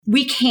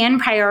we can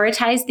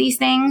prioritize these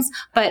things,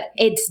 but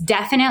it's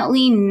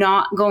definitely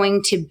not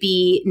going to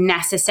be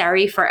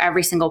necessary for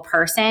every single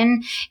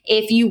person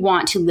if you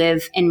want to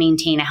live and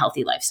maintain a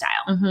healthy lifestyle.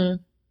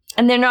 Mm-hmm.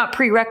 And they're not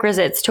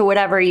prerequisites to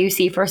whatever you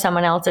see for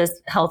someone else's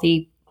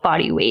healthy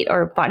body weight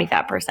or body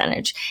fat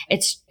percentage.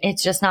 It's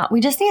just not.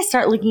 We just need to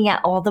start looking at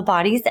all the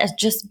bodies as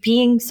just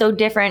being so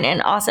different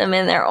and awesome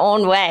in their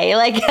own way.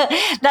 Like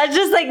that's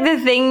just like the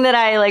thing that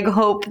I like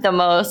hope the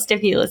most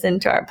if you listen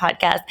to our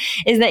podcast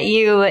is that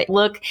you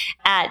look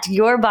at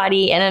your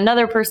body and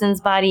another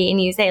person's body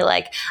and you say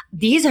like,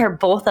 these are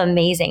both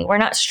amazing. We're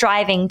not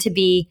striving to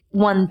be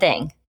one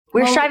thing.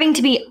 We're striving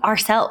to be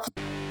ourselves.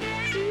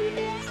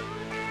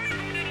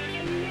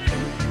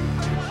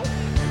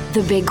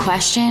 The big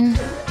question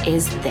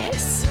is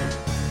this.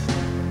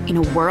 In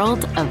a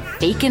world of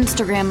fake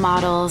Instagram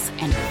models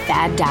and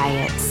fad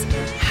diets,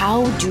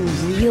 how do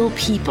real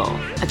people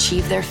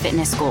achieve their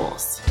fitness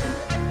goals?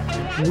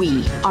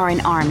 We are an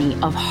army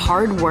of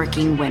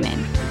hardworking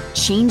women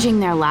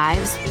changing their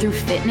lives through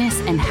fitness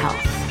and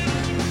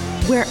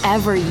health.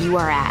 Wherever you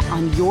are at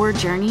on your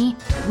journey,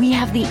 we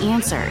have the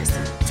answers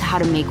to how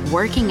to make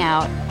working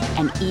out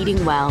and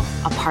eating well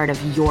a part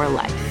of your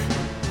life.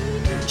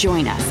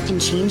 Join us in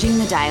changing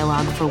the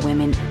dialogue for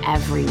women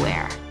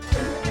everywhere.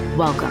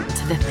 Welcome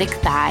to the Thick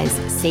Thighs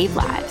Save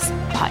Lives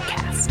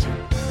podcast.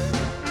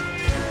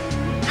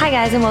 Hi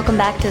guys, and welcome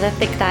back to the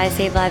Thick Thighs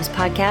Save Lives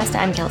podcast.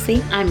 I'm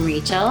Kelsey. I'm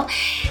Rachel.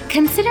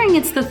 Considering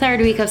it's the third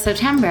week of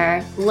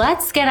September,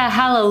 let's get a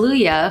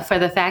hallelujah for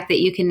the fact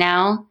that you can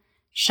now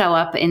show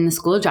up in the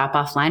school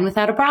drop-off line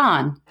without a bra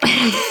on.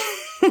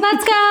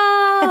 Let's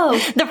go.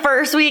 The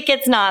first week,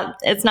 it's not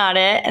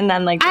it. And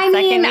then like the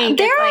second week,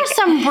 there are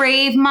some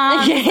brave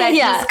moms that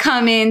just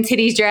come in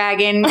titties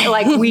dragging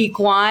like week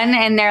one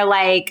and they're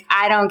like,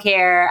 I don't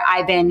care.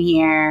 I've been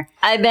here.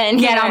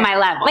 Get on my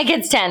level. My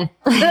kid's 10.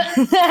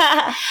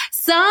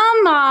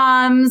 Some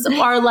moms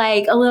are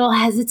like a little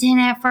hesitant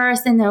at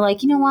first and they're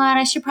like, you know what?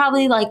 I should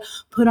probably like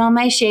put on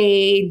my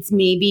shades,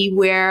 maybe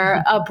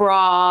wear a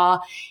bra,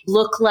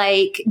 look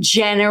like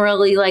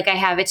generally like I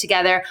have it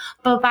together.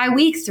 But by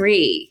week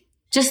 3,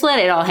 just let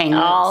it all hang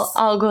loose.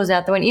 All goes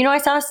out the window. You know, I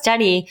saw a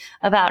study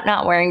about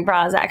not wearing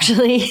bras,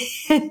 actually.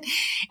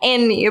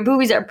 And your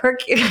boobies are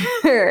perkier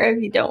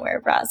if you don't wear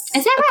bras.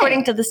 Is that right?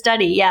 According to the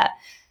study, yeah.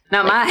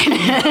 Not mine.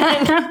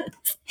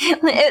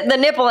 The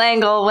nipple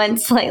angle went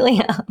slightly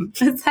up.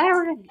 Is that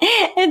right?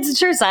 It's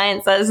true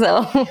science says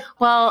so.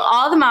 Well,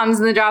 all the moms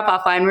in the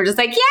drop-off line were just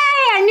like,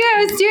 yay, I knew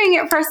I was doing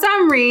it for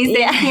some reason.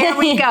 Yeah. Here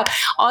we go.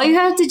 All you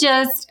have to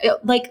just,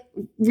 like,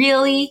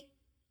 really,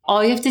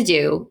 all you have to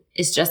do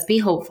is just be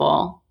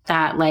hopeful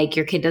that like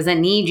your kid doesn't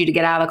need you to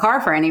get out of the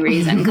car for any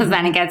reason because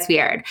then it gets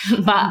weird.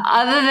 But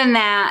other than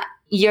that,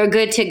 you're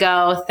good to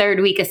go.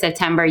 Third week of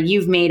September,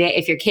 you've made it.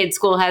 If your kid's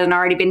school hasn't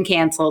already been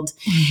canceled,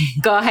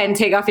 go ahead and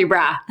take off your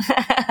bra.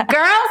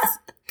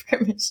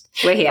 Girls,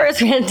 we're here.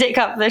 First, we're going to take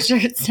off the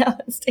shirts. Now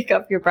let's take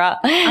off your bra.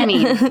 I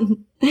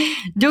mean,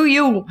 do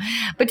you?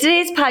 But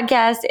today's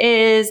podcast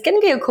is going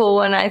to be a cool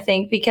one, I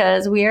think,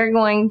 because we are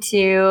going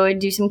to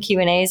do some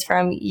Q&As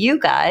from you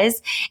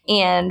guys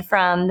and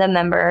from the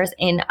members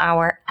in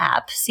our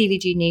app,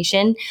 CVG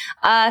Nation.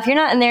 If you're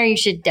not in there, you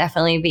should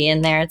definitely be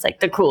in there. It's like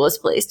the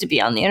coolest place to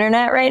be on the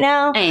internet right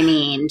now. I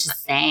mean,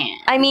 just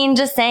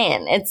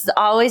saying. It's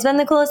always been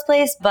the coolest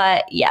place,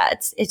 but yeah,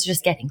 it's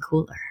just getting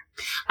cooler.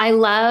 I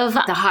love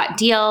the hot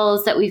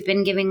deals that we've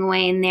been giving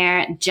away in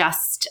there.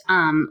 Just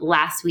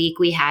last week,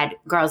 we had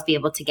girls be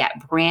able to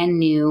get brand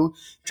new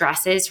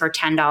dresses for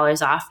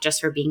 $10 off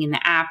just for being in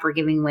the app. We're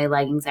giving away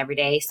leggings every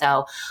day.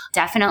 So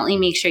definitely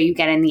make sure you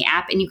get in the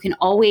app and you can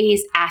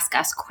always ask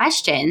us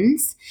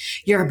questions,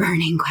 your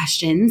burning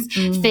questions,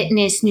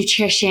 fitness,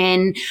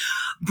 nutrition,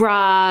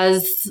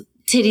 bras,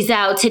 titties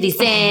out, titties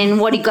in,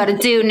 what do you got to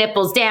do,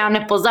 nipples down,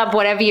 nipples up,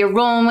 whatever you're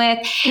rolling with.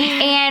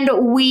 And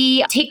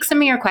we take some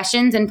of your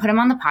questions and put them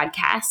on the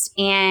podcast.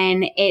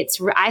 And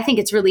I think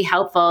it's really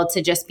helpful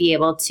to just be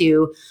able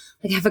to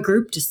like have a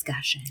group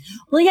discussion.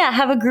 Well, yeah,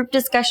 have a group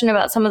discussion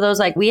about some of those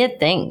like weird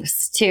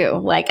things too.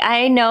 Like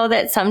I know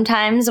that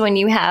sometimes when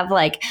you have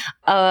like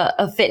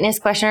a fitness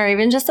question or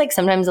even just like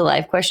sometimes a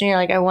life question, you're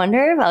like, I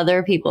wonder if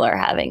other people are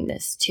having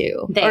this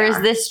too.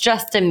 Is this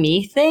just a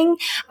me thing?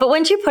 But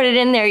once you put it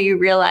in there, you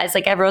realize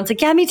like everyone's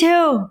like, yeah, me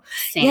too.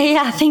 Same.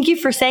 Yeah. Thank you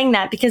for saying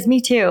that because me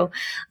too.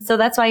 So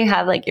that's why you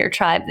have like your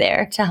tribe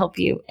there to help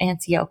you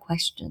answer your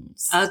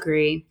questions.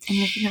 Agree. And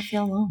make you not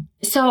feel alone.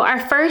 So our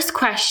first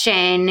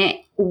question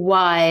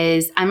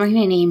was, I'm not going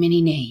to name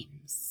any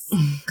names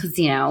because,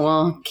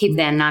 we'll keep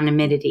that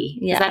anonymity.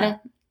 Yeah.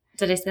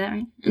 Did I say that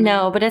right?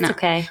 No, but it's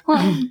okay.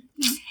 Well,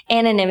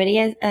 anonymity,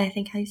 I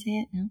think how you say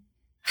it. No.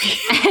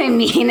 I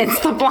mean, it's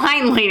the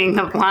blind leading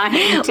the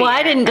blind. Well,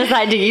 I didn't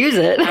decide to use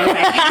it.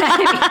 Okay.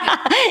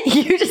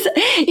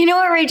 You know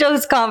what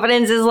Rachel's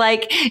confidence is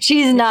like?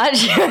 She's not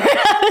sure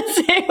how to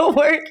say a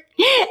word.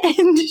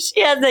 And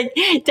she has like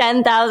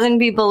 10,000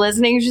 people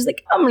listening. She's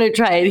like, I'm going to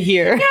try it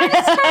here. Yeah,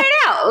 just try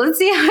it out. Let's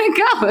see how it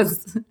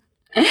goes.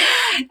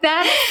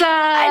 That's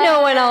I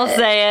know when I'll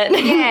say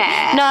it.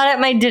 Yeah. Not at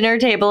my dinner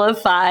table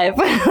of 5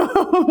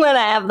 when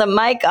I have the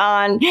mic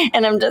on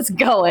and I'm just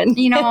going.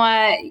 You know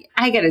what?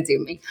 I gotta do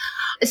me.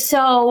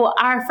 So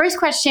our first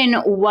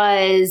question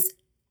was,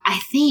 I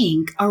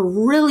think, a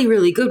really,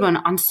 really good one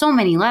on so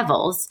many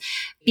levels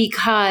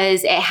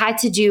because it had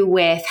to do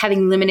with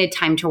having limited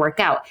time to work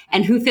out.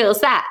 And who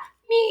feels that?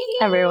 Me.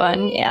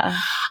 Everyone, yeah.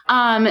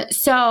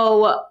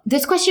 So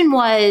this question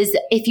was,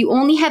 if you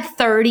only had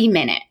 30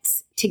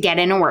 minutes to get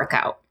in a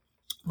workout,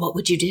 what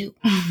would you do?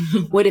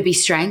 Would it be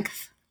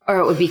strength or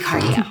it would be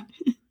cardio?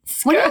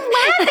 What are you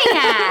laughing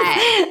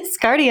at?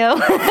 Cardio.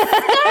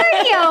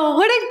 Cardio.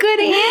 What a good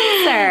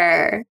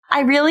answer. I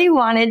really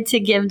wanted to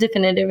give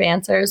definitive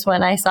answers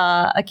when I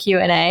saw a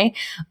Q&A,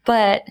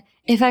 but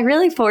if I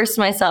really forced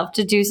myself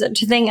to do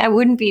such a thing, I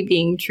wouldn't be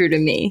being true to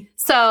me.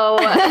 So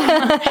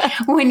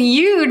when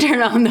you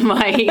turn on the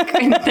mic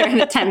in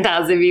front of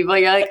 10,000 people,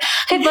 you're like,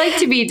 I'd like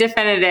to be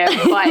definitive,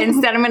 but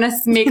instead I'm going to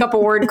make up a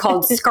word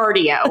called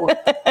scardio.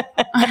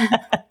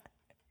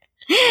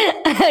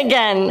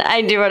 Again,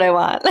 I do what I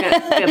want.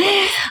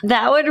 Good.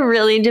 That would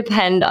really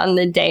depend on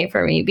the day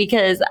for me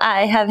because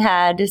I have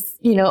had,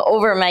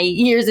 over my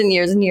years and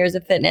years and years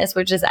of fitness,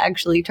 which has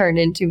actually turned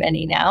into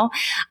many now,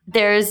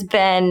 there's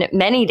been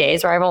many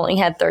days where I've only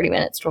had 30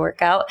 minutes to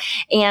work out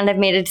and I've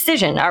made a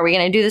decision. Are we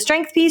going to do the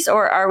strength piece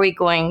or are we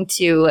going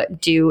to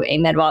do a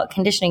metabolic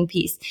conditioning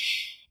piece?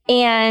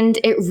 And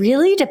it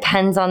really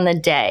depends on the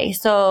day.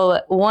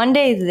 So one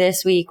day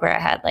this week where I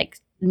had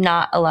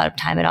not a lot of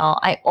time at all,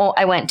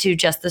 I went to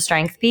just the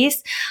strength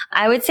piece.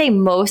 I would say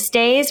most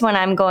days when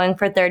I'm going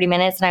for 30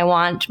 minutes and I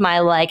want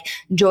my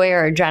joy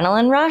or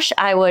adrenaline rush,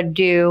 I would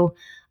do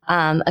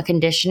a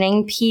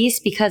conditioning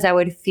piece because I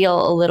would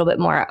feel a little bit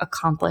more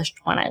accomplished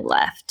when I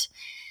left.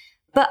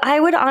 But I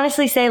would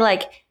honestly say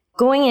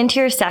going into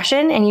your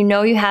session and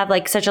you have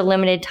such a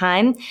limited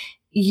time,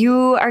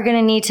 you are going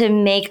to need to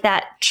make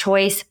that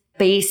choice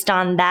based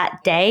on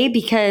that day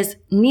because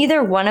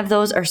neither one of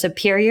those are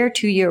superior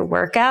to your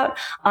workout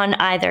on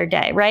either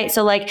day, right?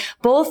 So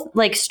both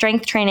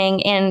strength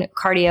training and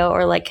cardio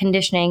or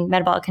conditioning,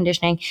 metabolic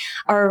conditioning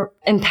are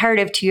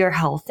imperative to your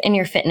health and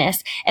your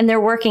fitness and they're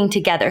working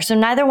together. So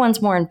neither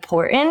one's more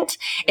important.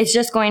 It's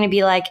just going to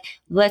be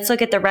let's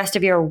look at the rest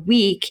of your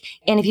week.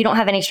 And if you don't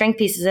have any strength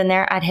pieces in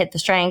there, I'd hit the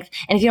strength.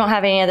 And if you don't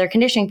have any other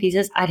conditioning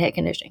pieces, I'd hit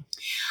conditioning.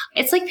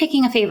 It's like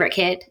picking a favorite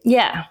kid.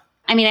 Yeah.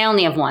 I mean, I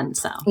only have one,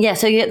 so. Yeah,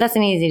 so that's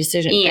an easy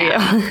decision for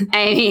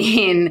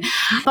you.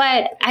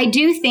 But I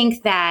do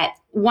think that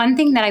one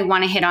thing that I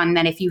want to hit on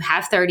that if you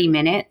have 30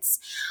 minutes,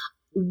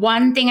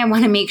 one thing I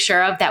want to make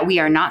sure of that we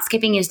are not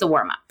skipping is the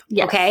warm-up.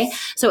 Yes. Okay.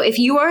 So if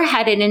you are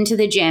headed into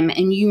the gym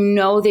and you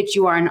know that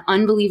you are an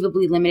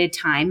unbelievably limited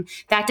time,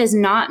 that does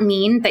not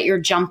mean that you're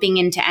jumping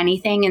into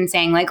anything and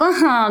saying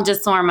I'll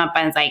just warm up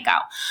as I go.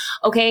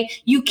 Okay.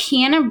 You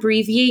can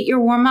abbreviate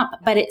your warm up,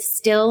 but it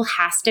still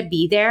has to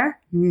be there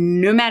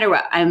no matter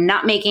what. I'm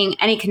not making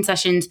any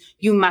concessions.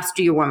 You must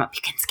do your warm up.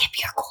 You can skip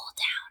your cool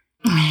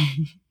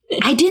down.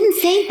 I didn't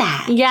say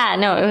that. Yeah,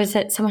 no, it was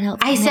someone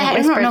else. I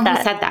don't know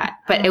who said that,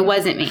 but it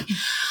wasn't me.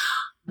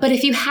 But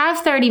if you have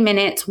 30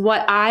 minutes,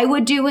 what I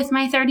would do with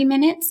my 30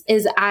 minutes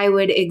is I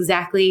would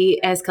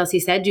exactly, as Kelsey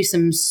said, do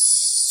some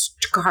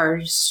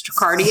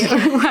cardio.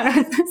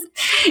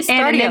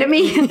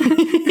 Anatomy.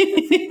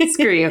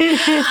 Screw you.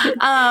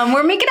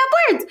 We're making up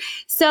words.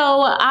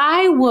 So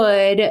I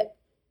would,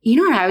 you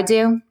know what I would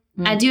do?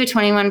 I'd do a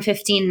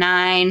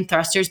 21-15-9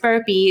 thrusters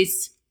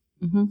burpees.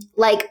 Mm-hmm.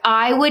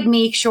 I would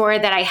make sure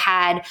that I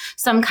had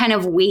some kind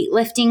of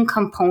weightlifting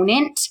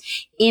component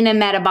in a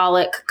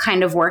metabolic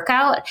kind of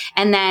workout.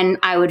 And then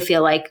I would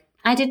feel like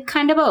I did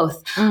kind of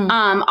both.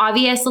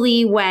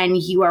 Obviously, when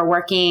you are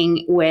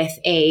working with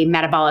a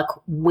metabolic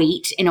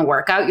weight in a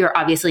workout, you're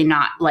obviously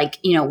not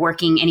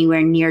working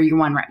anywhere near your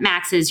 1 rep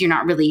maxes. You're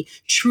not really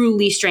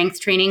truly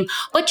strength training,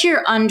 but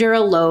you're under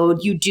a load.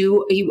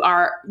 You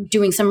are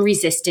doing some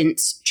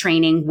resistance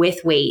training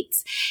with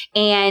weights,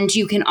 and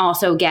you can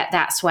also get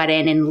that sweat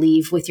in and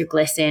leave with your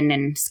glycin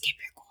and skip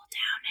your cool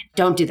down.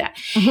 Don't do that.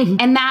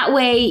 And that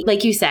way,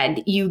 like you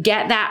said, you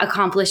get that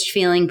accomplished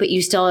feeling, but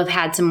you still have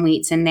had some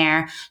weights in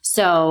there.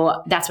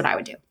 So that's what I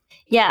would do.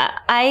 Yeah.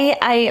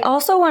 I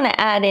also want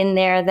to add in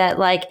there that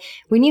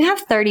when you have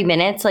 30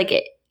 minutes,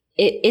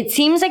 it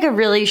seems like a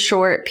really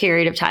short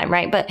period of time,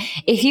 right? But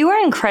if you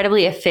are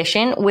incredibly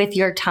efficient with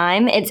your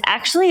time, it's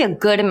actually a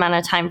good amount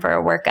of time for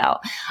a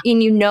workout.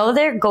 And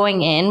they're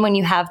going in when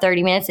you have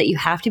 30 minutes that you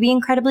have to be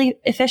incredibly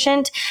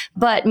efficient,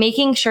 but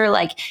making sure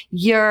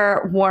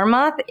your warm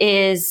up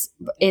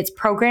it's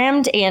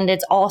programmed and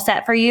it's all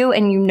set for you.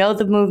 And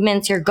the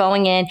movements, you're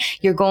going in,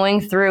 you're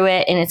going through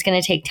it, and it's going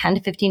to take 10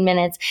 to 15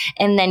 minutes.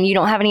 And then you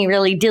don't have any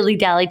really dilly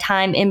dally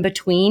time in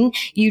between.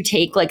 You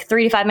take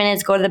 3 to 5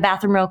 minutes, go to the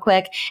bathroom real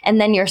quick, and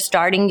then you're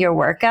starting your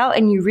workout,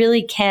 and you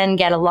really can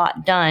get a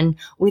lot done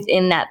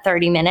within that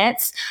 30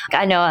 minutes.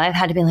 I know I've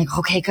had to be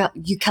okay,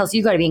 Kelsey,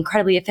 you got to be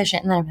incredibly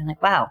efficient. And then I've been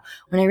wow,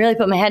 when I really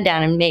put my head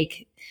down and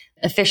make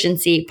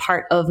efficiency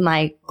part of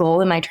my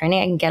goal in my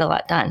training, I can get a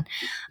lot done.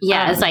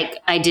 Yeah, it's like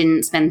I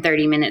didn't spend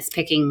 30 minutes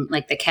picking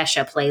like the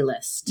Kesha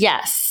playlist.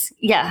 Yes.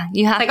 Yeah.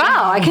 You have like,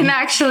 I can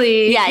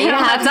actually you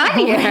have done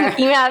here.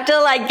 You have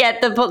to like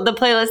get the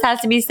playlist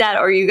has to be set,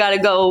 or you got to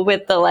go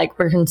with the like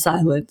we're in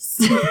silence.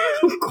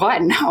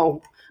 God,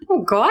 no.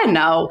 Oh, God,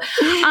 no.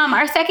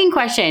 Our second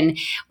question,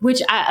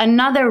 which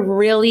another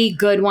really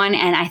good one,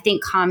 and I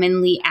think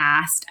commonly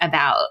asked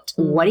about,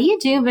 what do you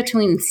do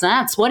between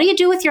sets? What do you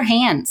do with your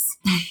hands?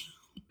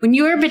 When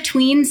you are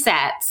between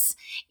sets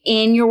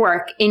in your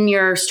work, in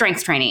your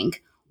strength training,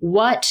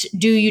 what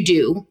do you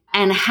do?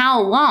 And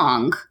how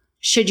long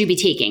should you be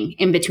taking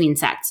in between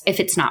sets if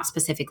it's not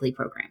specifically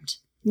programmed?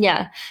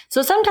 Yeah.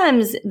 So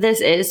sometimes this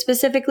is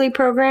specifically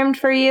programmed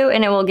for you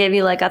and it will give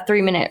you like a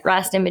 3-minute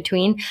rest in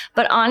between.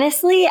 But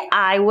honestly,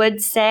 I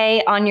would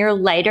say on your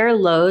lighter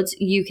loads,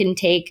 you can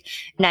take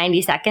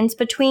 90 seconds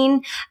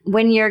between.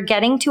 When you're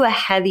getting to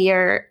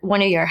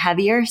one of your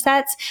heavier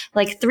sets,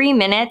 like 3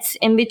 minutes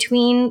in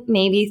between,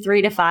 maybe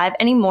 3 to 5,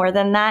 any more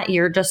than that,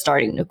 you're just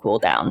starting to cool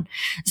down.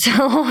 So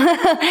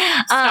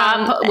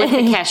stop with the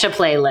Kesha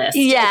playlist.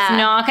 Yeah. It's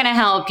not going to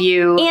help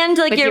you and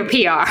like with your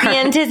PR. The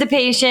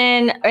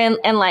anticipation and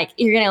like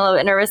you're getting a little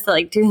bit nervous to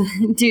like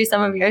do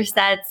some of your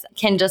sets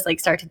can just like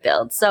start to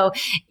build. So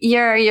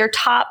your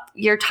top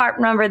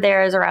number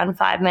there is around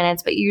 5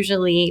 minutes, but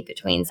usually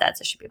between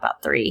sets it should be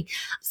about 3.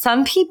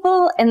 Some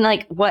people, and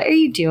like what are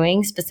you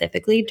doing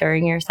specifically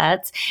during your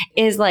sets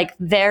is like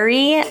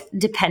very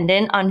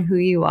dependent on who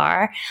you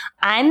are.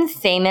 I'm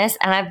famous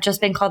and I've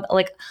just been called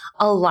like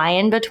a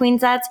lion between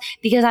sets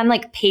because I'm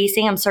like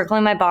pacing, I'm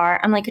circling my bar.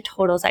 I'm like a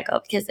total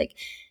psycho because like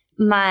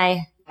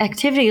my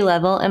activity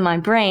level in my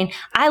brain,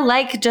 I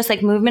like just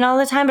like movement all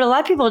the time, but a lot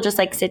of people just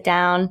like sit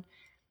down,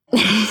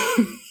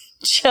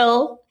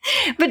 chill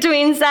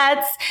between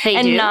sets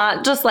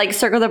not just like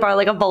circle the bar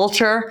like a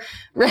vulture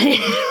ready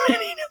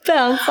to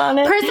bounce on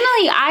it.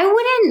 Personally,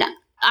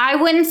 I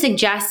wouldn't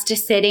suggest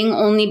sitting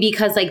only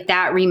because like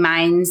that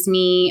reminds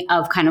me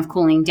of kind of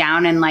cooling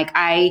down and like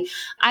I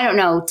don't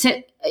know,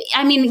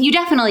 I mean, you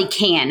definitely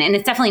can, and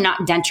it's definitely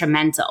not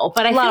detrimental,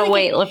 but I feel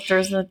like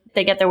weightlifters,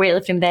 they get their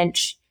weightlifting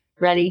bench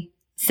ready.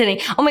 Sitting.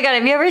 Oh my God,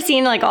 have you ever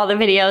seen like all the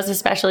videos,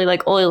 especially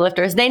like oil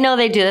lifters? They know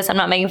they do this. I'm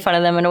not making fun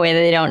of them in a way that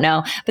they don't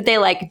know, but they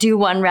like do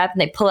 1 rep and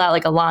they pull out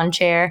like a lawn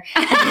chair.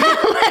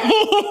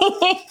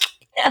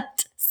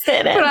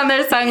 Sit in. Put on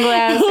their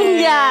sunglasses.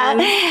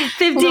 Yeah.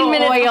 15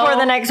 minutes before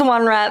the next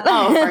 1 rep.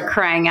 Oh, for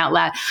crying out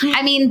loud.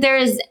 I mean,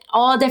 there's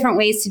all different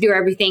ways to do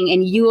everything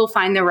and you will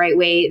find the right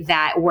way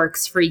that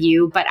works for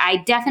you. But I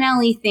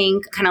definitely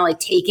think kind of like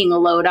taking a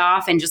load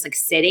off and just like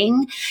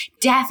sitting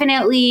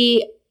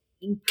definitely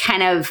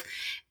kind of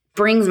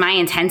brings my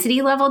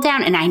intensity level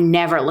down, and I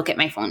never look at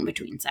my phone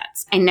between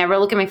sets. I never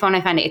look at my phone.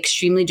 I find it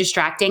extremely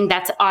distracting.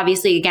 That's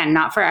obviously, again,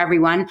 not for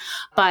everyone,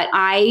 but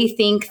I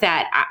think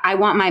that I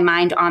want my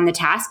mind on the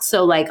task.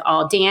 So like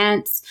I'll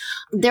dance.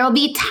 There'll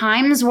be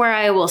times where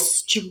I will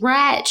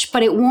stretch,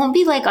 but it won't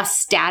be like a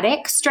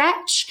static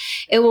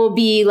stretch. It will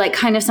be like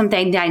kind of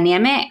something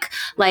dynamic.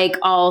 Like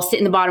I'll sit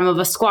in the bottom of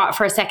a squat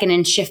for a second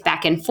and shift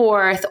back and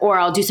forth, or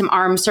I'll do some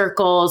arm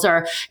circles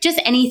or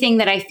just anything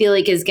that I feel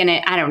like is going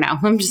to, I don't know.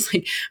 I'm just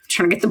like, I'm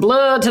trying to get the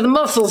blood to the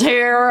muscles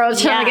here. I'm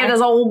trying to get this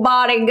whole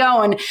body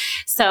going.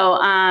 So,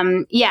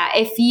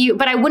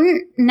 but I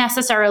wouldn't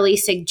necessarily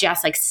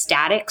suggest like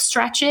static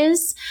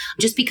stretches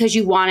just because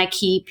you want to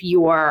keep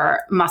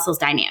your muscles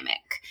dynamic.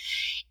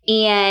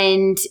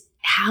 And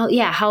how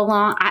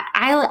long?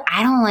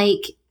 I don't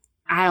like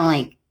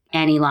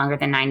any longer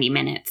than 90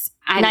 minutes.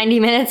 90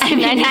 minutes? 90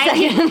 minutes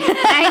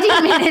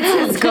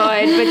is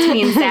good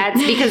between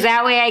sets because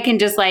that way I can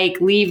just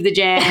like leave the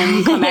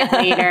gym, come back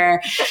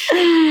later.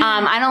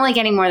 I don't like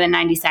any more than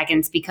 90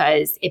 seconds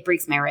because it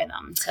breaks my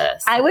rhythm.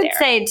 I would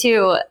say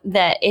too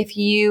that if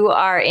you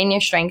are in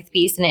your strength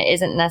piece and it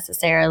isn't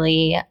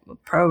necessarily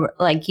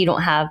like you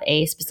don't have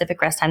a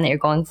specific rest time that you're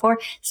going for,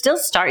 still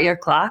start your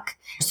clock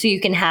so you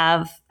can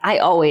have I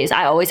always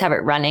have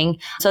it running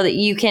so that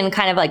you can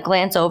kind of like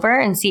glance over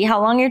and see how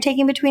long you're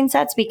taking between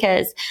sets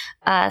because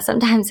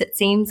sometimes it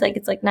seems like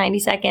it's like 90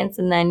 seconds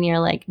and then you're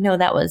like, no,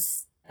 that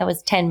was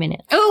 10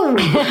 minutes. Oh,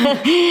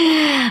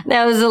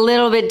 that was a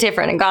little bit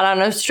different. I got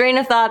on a strain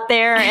of thought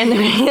there.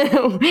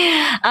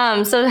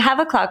 And so have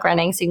a clock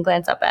running so you can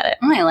glance up at it.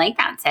 Oh, I like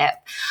that tip.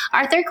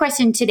 Our third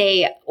question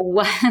today,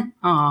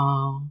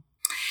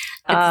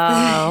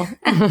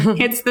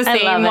 it's the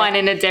same one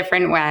in a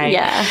different way.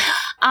 Yeah.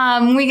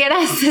 We get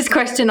asked this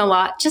question a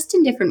lot, just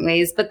in different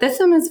ways, but this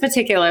one is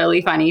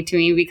particularly funny to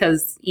me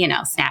because,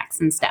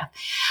 snacks and stuff.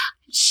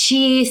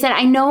 She said,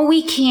 I know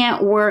we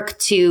can't work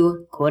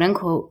to quote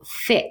unquote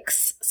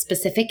fix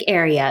specific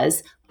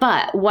areas,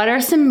 but what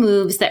are some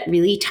moves that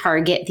really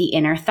target the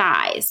inner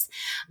thighs?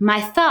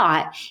 My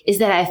thought is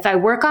that if I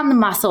work on the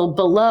muscle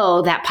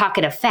below that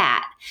pocket of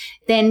fat,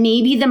 then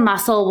maybe the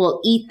muscle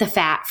will eat the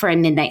fat for a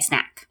midnight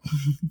snack.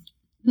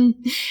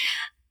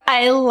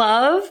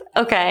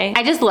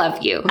 I just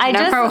love you.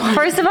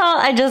 First of all,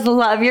 I just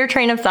love your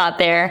train of thought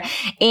there,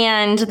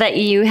 and that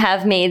you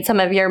have made some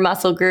of your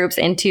muscle groups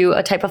into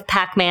a type of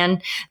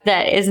Pac-Man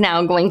that is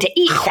now going to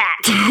eat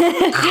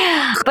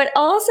that. But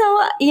also,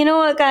 you know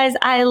what, guys?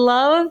 I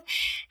love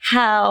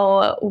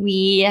how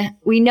we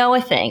know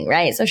a thing,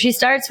 right? So she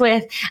starts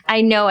with,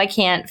 I know I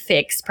can't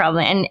fix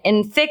problem.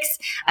 And fix,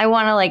 I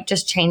want to like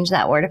just change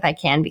that word if I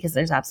can, because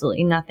there's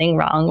absolutely nothing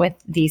wrong with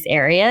these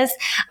areas.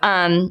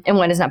 And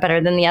one is not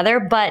better than the other,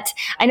 but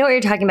I know what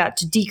you're talking about,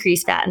 to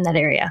decrease fat in that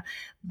area.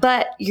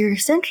 But you're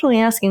essentially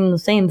asking the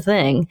same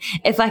thing,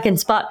 if I can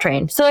spot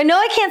train. So I know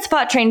I can't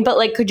spot train, but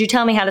like, could you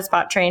tell me how to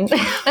spot train?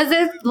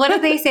 What do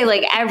they say?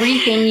 Like,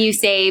 everything you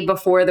say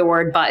before the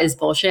word but is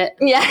bullshit.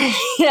 Yeah.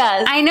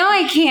 Yes. I know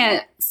I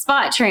can't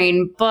spot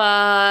train,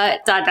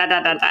 but ... But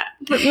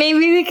maybe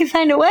we can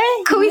find a way.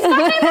 Could we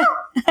spot train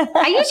now?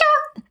 Are you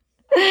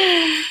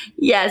sure?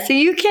 Yeah. So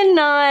you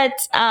cannot,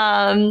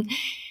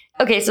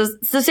 okay, so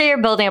say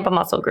you're building up a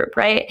muscle group,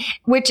 right?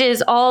 Which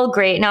is all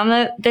great.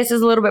 Now, this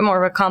is a little bit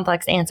more of a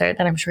complex answer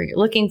than I'm sure you're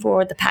looking for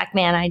with the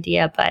Pac-Man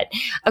idea. But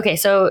okay,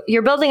 so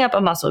you're building up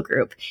a muscle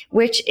group,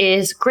 which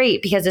is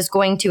great because it's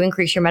going to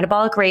increase your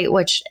metabolic rate,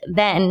 which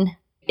then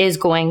is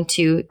going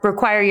to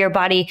require your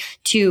body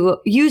to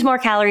use more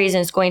calories,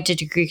 and it's going to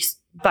decrease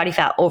body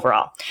fat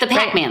overall. The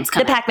Pac-Man's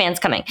coming. The Pac-Man's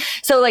coming.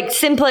 So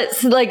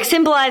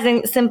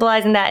symbolizing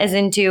that is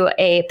into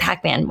a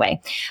Pac-Man way.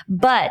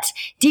 But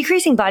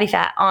decreasing body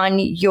fat on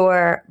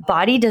your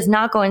body does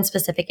not go in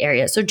specific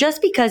areas. So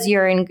just because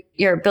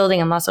you're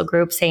building a muscle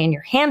group, say in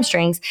your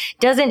hamstrings,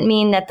 doesn't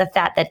mean that the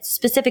fat that's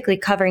specifically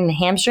covering the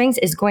hamstrings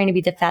is going to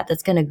be the fat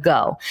that's going to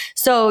go.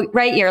 So,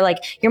 right, you're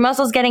like, your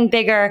muscle's getting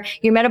bigger,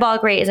 your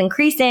metabolic rate is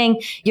increasing,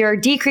 you're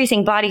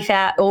decreasing body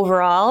fat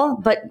overall,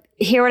 but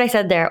hear what I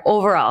said there,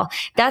 overall.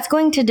 That's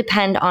going to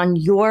depend on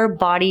your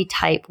body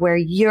type, where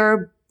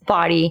your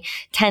body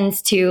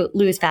tends to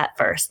lose fat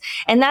first.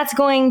 And that's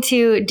going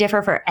to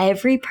differ for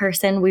every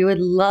person. We would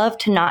love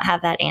to not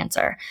have that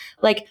answer.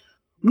 Like,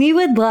 we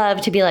would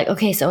love to be like,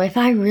 okay, so if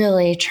I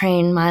really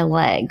train my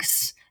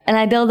legs and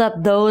I build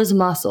up those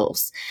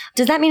muscles,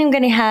 does that mean I'm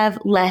going to have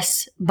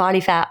less body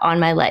fat on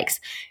my legs?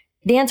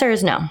 The answer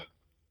is no.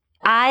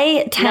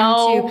 I tend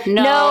to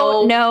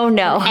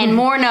no, and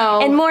more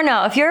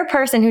no. If you're a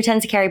person who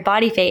tends to carry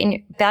body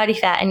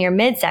fat in your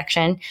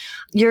midsection,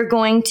 you're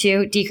going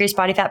to decrease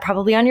body fat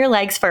probably on your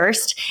legs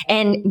first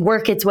and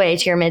work its way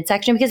to your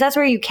midsection, because that's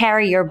where you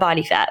carry your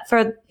body fat.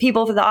 For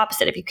people, for the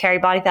opposite, if you carry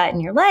body fat in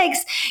your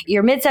legs,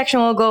 your midsection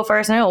will go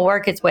first and it will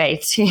work its way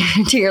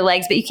to your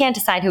legs, but you can't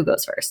decide who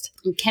goes first.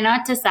 You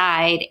cannot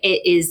decide.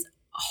 It is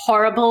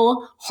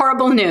horrible,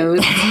 horrible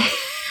news.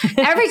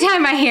 Every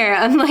time I hear it,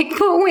 I'm like,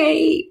 but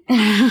wait.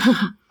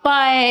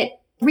 But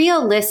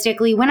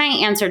realistically, when I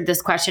answered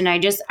this question,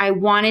 I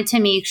wanted to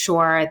make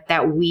sure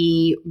that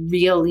we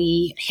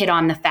really hit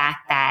on the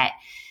fact that,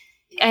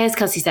 as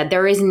Kelsey said,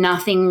 there is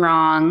nothing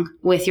wrong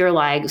with your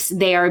legs.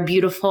 They are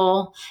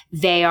beautiful.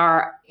 They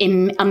are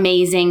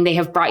amazing. They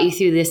have brought you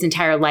through this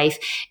entire life.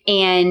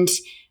 And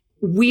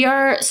we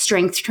are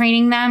strength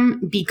training them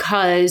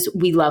because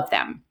we love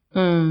them.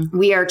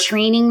 We are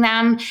training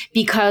them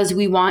because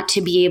we want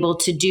to be able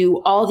to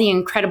do all the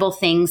incredible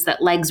things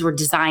that legs were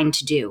designed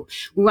to do.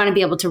 We want to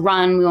be able to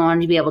run. We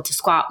want to be able to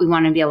squat. We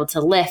want to be able to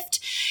lift.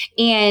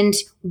 And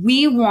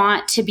we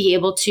want to be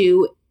able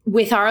to,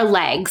 with our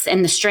legs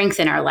and the strength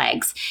in our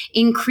legs,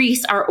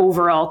 increase our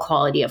overall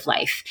quality of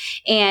life.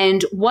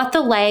 And what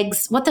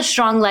the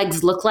strong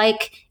legs look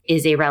like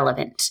is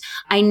irrelevant.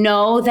 I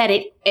know that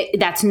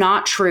that's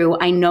not true.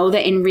 I know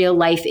that in real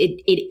life,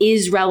 it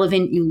is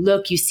relevant. You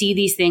look, you see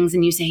these things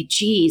and you say,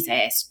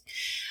 Jesus,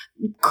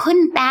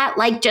 couldn't that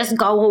like just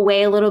go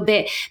away a little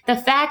bit? The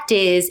fact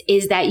is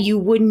that you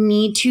would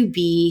need to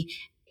be,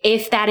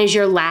 if that is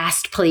your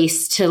last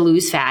place to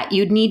lose fat,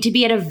 you'd need to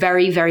be at a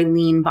very, very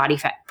lean body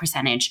fat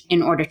percentage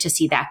in order to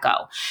see that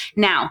go.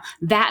 Now,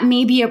 that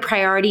may be a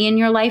priority in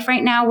your life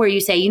right now where you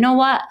say, you know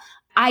what?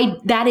 I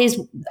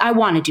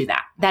want to do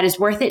that. That is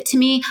worth it to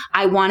me.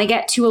 I want to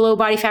get to a low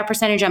body fat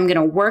percentage. I'm going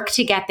to work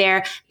to get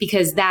there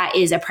because that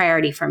is a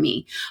priority for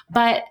me.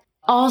 But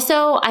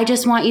also, I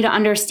just want you to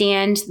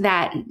understand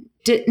that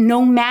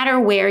no matter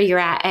where you're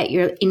at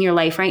in your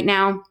life right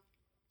now,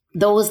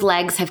 those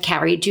legs have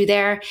carried you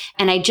there.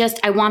 And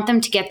I want them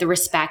to get the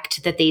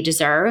respect that they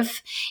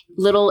deserve.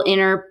 Little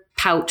inner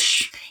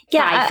pouch,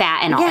 thigh fat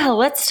and all. Yeah,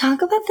 let's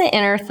talk about the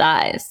inner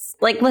thighs.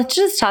 Like, let's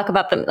just talk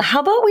about them.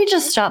 How about we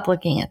just stop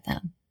looking at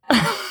them?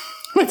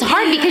 It's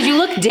hard because you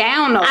look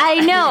down. I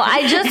know.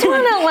 I just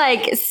want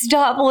to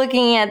stop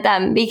looking at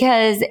them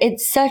because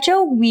it's such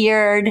a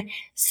weird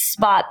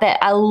spot that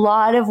a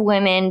lot of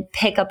women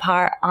pick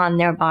apart on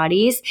their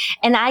bodies.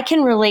 And I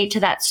can relate to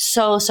that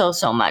so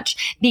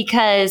much,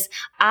 because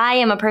I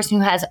am a person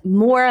who has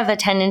more of a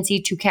tendency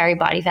to carry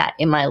body fat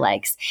in my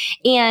legs.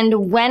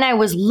 And when I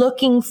was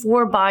looking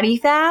for body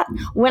fat,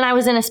 when I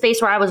was in a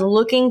space where I was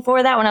looking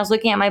for that, when I was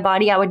looking at my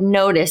body, I would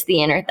notice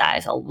the inner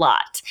thighs a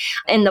lot.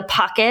 In the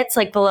pockets,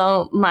 like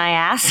below my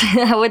ass,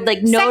 I would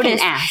like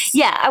notice. Second ass.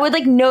 Yeah, I would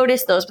like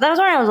notice those. But that was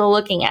when I was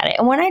looking at it.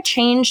 And when I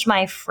changed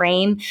my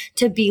frame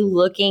to be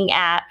looking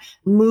at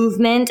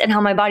movement and how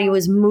my body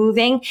was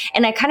moving,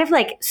 and I kind of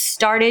like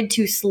started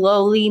to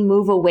slowly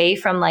move away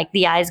from like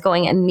the eyes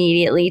going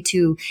immediately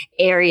to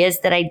areas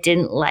that I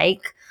didn't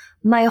like,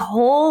 my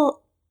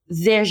whole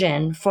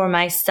vision for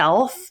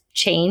myself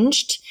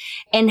changed,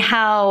 and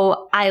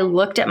how I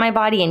looked at my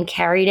body and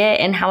carried it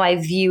and how I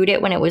viewed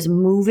it when it was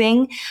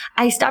moving.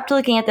 I stopped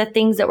looking at the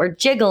things that were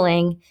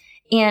jiggling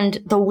and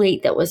the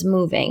weight that was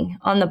moving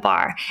on the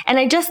bar. And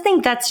I just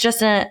think that's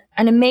just an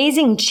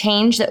amazing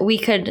change that we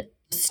could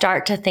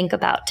start to think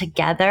about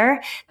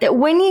together, that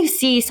when you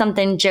see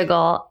something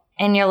jiggle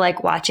and you're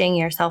like watching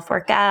yourself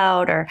work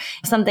out or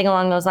something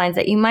along those lines,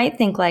 that you might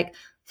think like,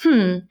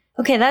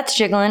 okay, that's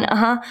jiggling.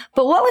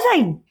 But what was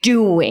I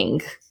doing?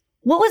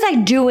 What was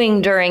I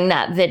doing during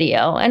that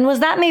video? And was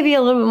that maybe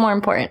a little bit more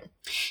important?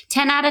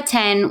 10 out of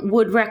 10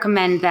 would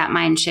recommend that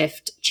mind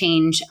shift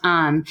change.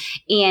 And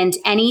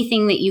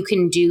anything that you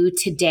can do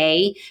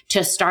today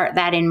to start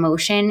that in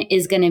motion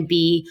is going to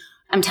be,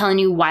 I'm telling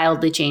you,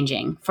 wildly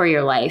changing for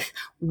your life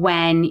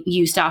when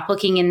you stop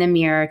looking in the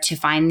mirror to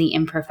find the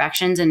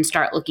imperfections and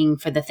start looking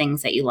for the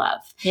things that you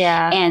love.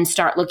 Yeah. And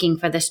start looking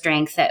for the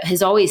strength that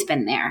has always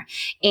been there.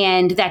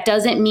 And that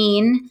doesn't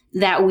mean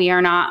that we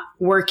are not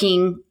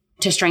working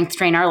to strength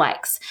train our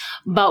legs,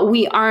 but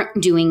we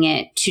aren't doing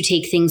it to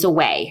take things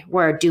away.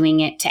 We're doing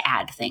it to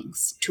add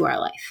things to our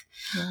life.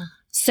 Yeah.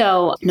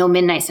 So no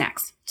midnight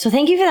snacks. So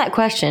thank you for that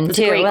question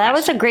too. That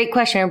was a great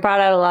question. It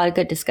brought out a lot of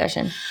good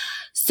discussion.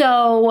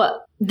 So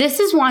this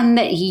is one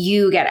that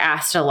you get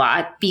asked a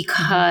lot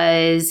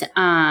because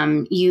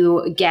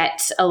you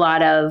get a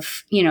lot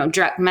of,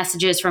 direct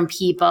messages from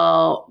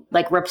people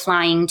like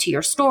replying to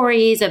your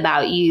stories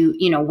about you,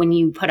 when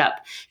you put up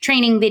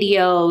training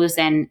videos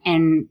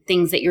and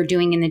things that you're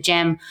doing in the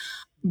gym.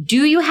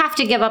 Do you have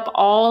to give up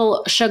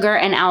all sugar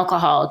and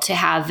alcohol to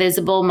have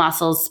visible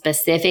muscles,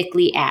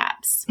 specifically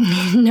abs?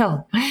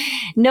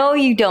 No,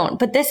 you don't.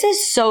 But this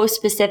is so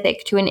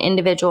specific to an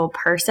individual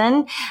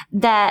person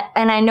that,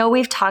 and I know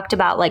we've talked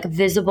about like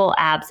visible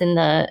abs in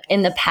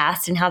the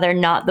past and how they're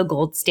not the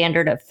gold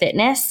standard of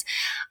fitness.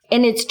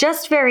 And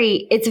it's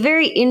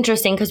very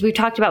interesting because we've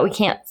talked about we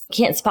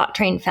can't spot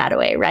train fat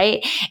away,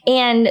 right?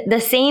 And the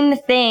same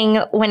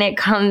thing when it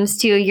comes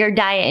to your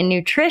diet and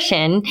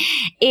nutrition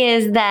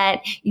is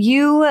that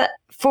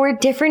for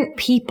different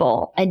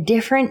people, a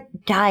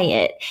different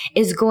diet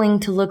is going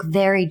to look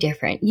very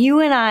different. You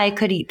and I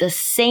could eat the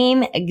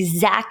same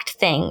exact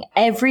thing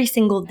every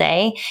single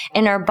day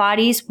and our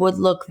bodies would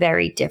look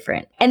very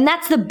different. And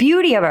that's the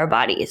beauty of our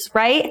bodies,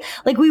 right?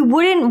 Like we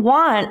wouldn't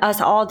want us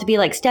all to be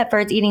like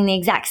Stepfords eating the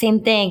exact same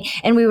thing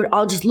and we would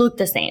all just look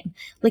the same.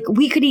 Like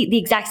we could eat the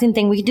exact same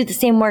thing. We could do the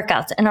same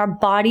workouts and our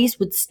bodies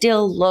would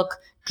still look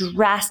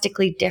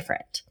drastically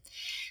different.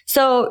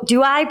 So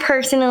do I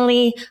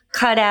personally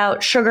cut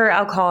out sugar,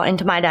 alcohol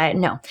into my diet?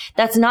 No,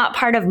 that's not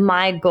part of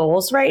my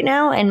goals right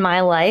now in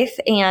my life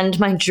and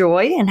my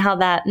joy and how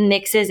that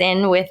mixes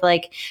in with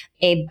like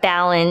a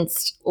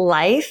balanced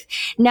life.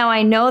 Now,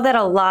 I know that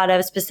a lot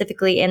of,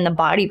 specifically in the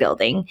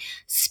bodybuilding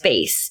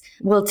space,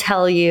 will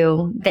tell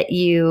you that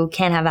you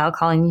can't have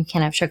alcohol and you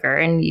can't have sugar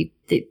and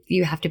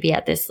you have to be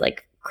at this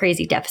like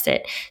crazy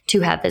deficit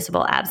to have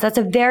visible abs. That's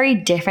a very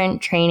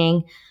different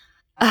training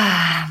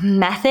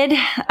method,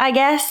 I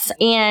guess.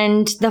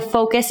 And the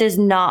focus is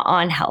not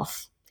on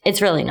health.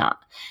 It's really not.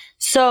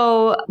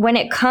 So when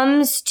it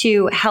comes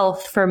to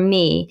health for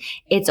me,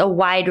 it's a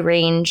wide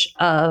range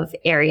of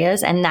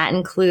areas. And that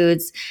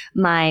includes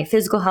my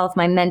physical health,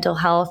 my mental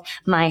health,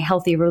 my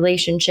healthy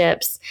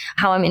relationships,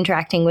 how I'm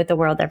interacting with the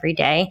world every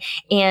day.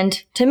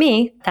 And to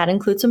me, that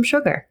includes some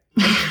sugar.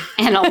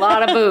 And a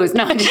lot of booze.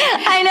 No,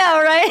 I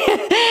know,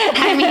 right?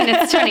 I mean,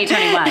 it's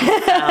 2021.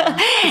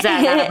 So is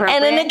that not appropriate?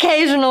 And an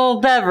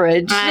occasional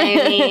beverage. I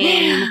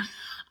mean,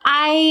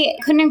 I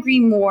couldn't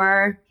agree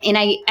more. And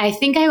I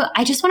think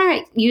I just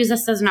want to use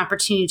this as an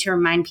opportunity to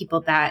remind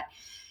people that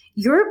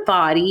your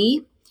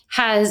body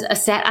has a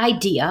set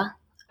idea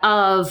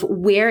of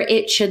where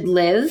it should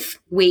live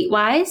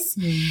weight-wise.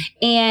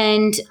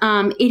 And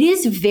it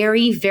is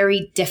very,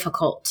 very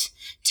difficult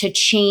to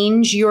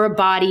change your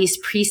body's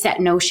preset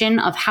notion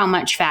of how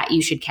much fat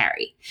you should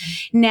carry.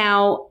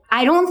 Now,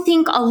 I don't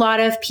think a lot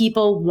of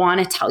people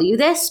want to tell you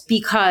this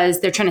because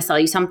they're trying to sell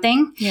you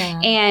something.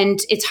 Yeah. And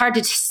it's hard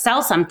to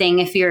sell something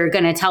if you're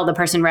going to tell the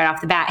person right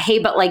off the bat, hey,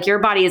 but like your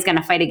body is going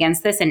to fight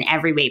against this in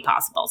every way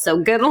possible. So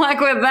good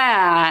luck with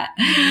that.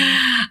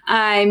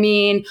 I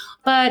mean,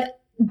 but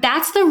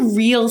that's the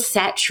real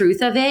set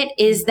truth of it,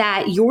 is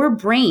that your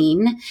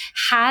brain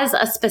has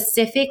a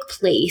specific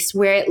place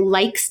where it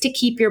likes to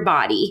keep your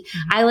body.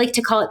 I like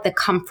to call it the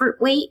comfort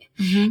weight.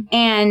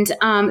 And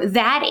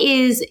that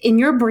is, and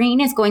your brain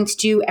is going to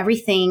do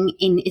everything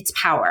in its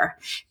power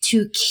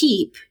to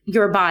keep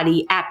your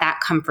body at that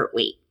comfort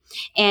weight.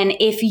 And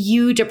if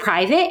you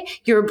deprive it,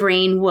 your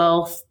brain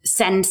will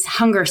send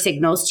hunger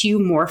signals to you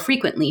more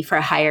frequently for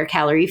a higher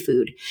calorie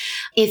food.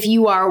 If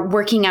you are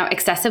working out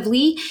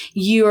excessively,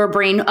 your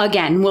brain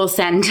again will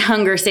send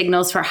hunger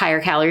signals for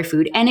higher calorie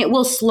food, and it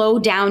will slow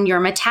down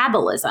your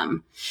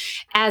metabolism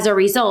as a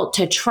result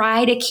to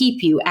try to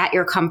keep you at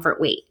your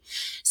comfort weight.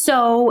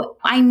 So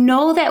I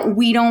know that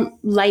we don't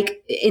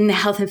like, in the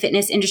health and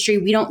fitness industry,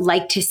 we don't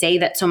like to say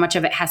that so much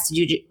of it has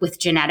to do with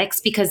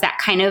genetics, because that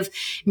kind of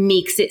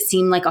makes it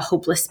seem like a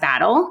hopeless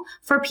battle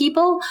for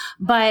people.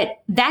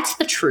 But that's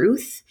the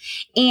truth.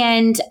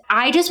 And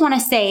I just want to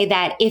say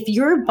that if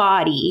your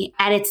body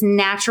at its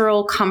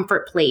natural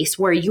comfort place,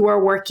 where you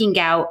are working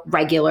out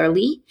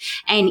regularly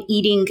and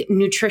eating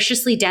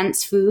nutritiously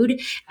dense food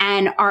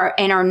and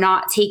are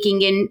not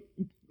taking in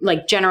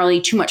like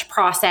generally too much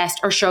processed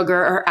or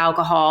sugar or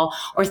alcohol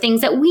or things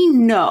that we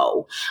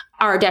know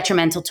are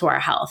detrimental to our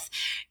health,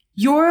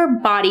 your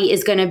body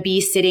is going to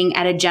be sitting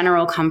at a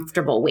general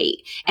comfortable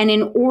weight. And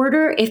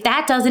if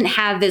that doesn't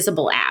have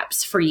visible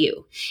abs for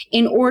you,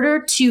 in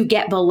order to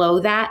get below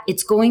that,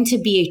 it's going to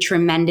be a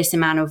tremendous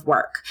amount of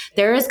work.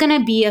 There is going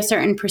to be a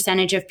certain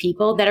percentage of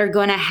people that are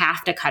going to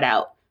have to cut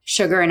out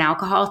sugar and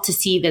alcohol to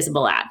see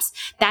visible abs.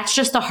 That's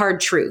just the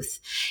hard truth.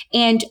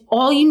 And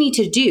all you need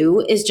to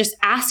do is just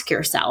ask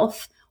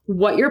yourself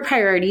what your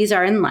priorities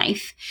are in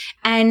life,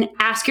 and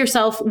ask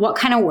yourself what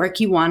kind of work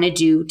you want to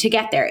do to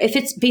get there. If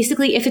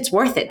it's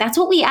worth it. That's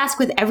what we ask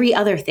with every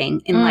other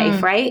thing in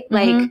life, right?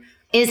 Like,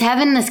 is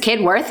having this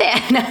kid worth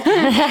it?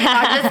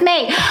 Not just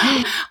me.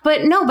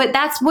 But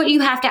that's what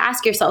you have to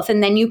ask yourself.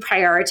 And then you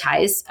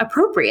prioritize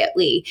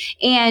appropriately.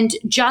 And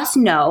just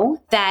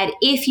know that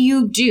if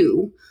you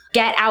do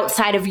get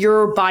outside of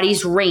your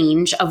body's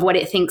range of what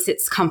it thinks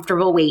its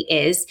comfortable weight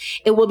is,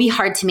 it will be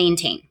hard to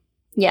maintain.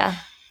 Yeah.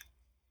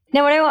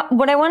 Now,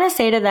 what I want to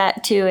say to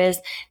that too is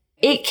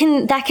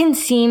that can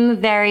seem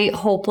very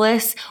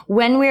hopeless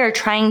when we are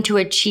trying to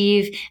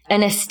achieve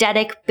an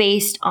aesthetic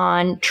based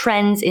on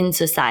trends in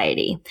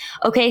society.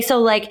 Okay. So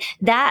like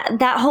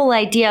that whole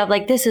idea of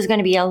like, this is going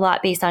to be a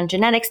lot based on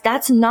genetics.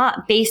 That's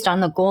not based on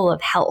the goal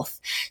of health.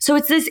 So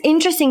it's this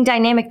interesting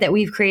dynamic that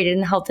we've created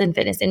in the health and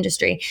fitness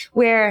industry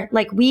where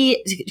like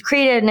we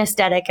created an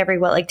aesthetic every,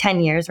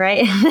 10 years,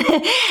 right?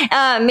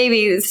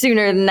 Maybe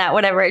sooner than that,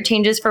 whatever. It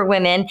changes for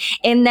women.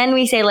 And then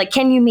we say like,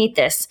 can you meet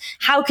this?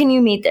 How can you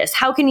meet this?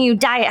 How can you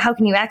diet? How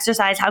can you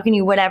exercise? How can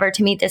you whatever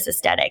to meet this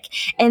aesthetic?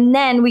 And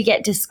then we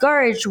get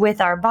discouraged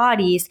with our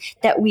bodies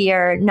that we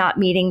are not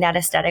meeting that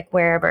aesthetic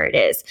wherever it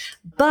is.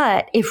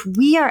 But if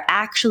we are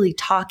actually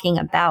talking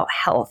about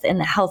health and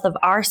the health of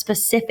our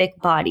specific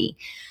body,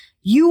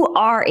 you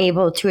are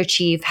able to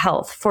achieve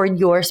health for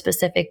your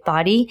specific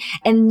body.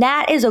 And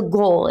that is a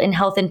goal in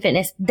health and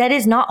fitness that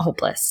is not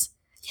hopeless,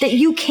 that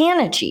you can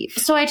achieve.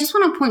 So I just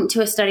want to point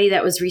to a study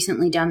that was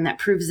recently done that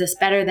proves this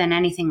better than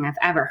anything I've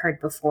ever heard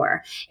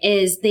before,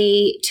 is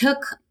they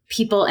took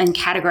people and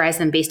categorized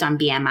them based on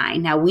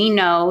BMI. Now we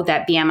know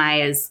that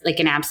BMI is like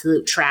an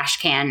absolute trash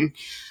can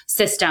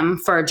system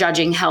for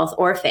judging health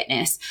or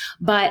fitness.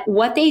 But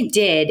what they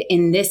did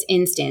in this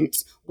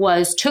instance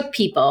was took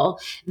people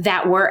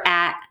that were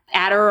at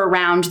or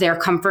around their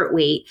comfort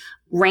weight,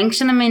 ranked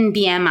them in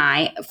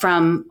BMI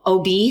from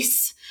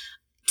obese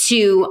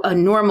to a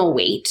normal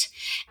weight.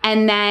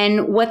 And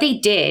then what they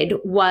did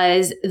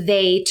was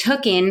they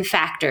took in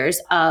factors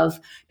of,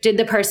 did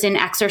the person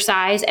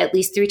exercise at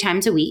least 3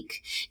 times a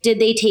week? Did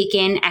they take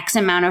in X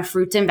amount of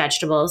fruits and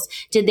vegetables?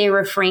 Did they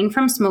refrain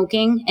from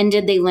smoking? And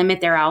did they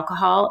limit their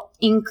alcohol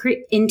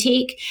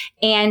intake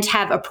and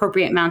have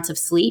appropriate amounts of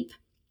sleep?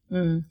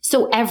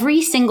 So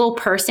every single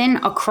person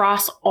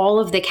across all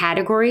of the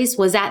categories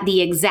was at the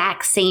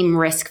exact same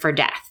risk for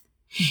death.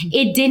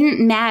 It didn't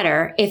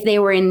matter if they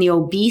were in the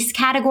obese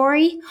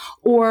category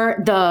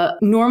or the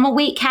normal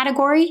weight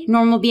category,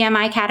 normal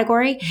BMI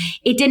category.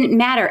 It didn't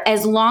matter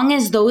as long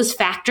as those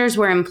factors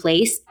were in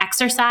place: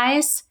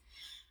 exercise,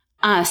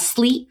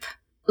 sleep,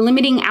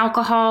 limiting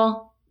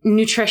alcohol,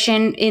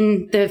 nutrition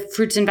in the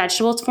fruits and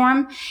vegetables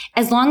form.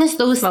 As long as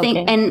those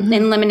things, and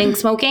limiting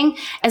smoking,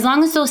 as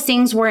long as those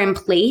things were in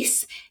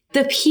place,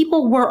 the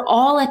people were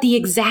all at the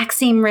exact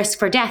same risk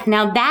for death.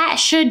 Now that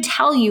should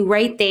tell you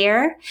right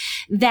there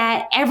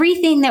that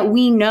everything that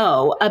we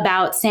know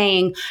about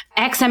saying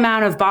X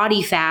amount of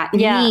body fat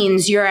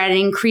means you're at an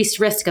increased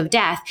risk of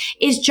death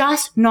is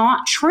just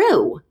not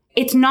true.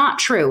 It's not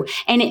true.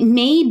 And it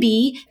may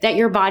be that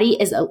your body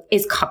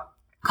is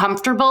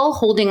comfortable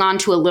holding on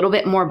to a little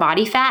bit more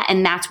body fat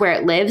and that's where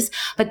it lives,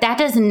 but that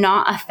does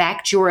not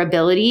affect your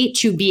ability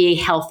to be a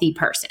healthy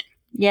person.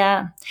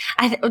 Yeah.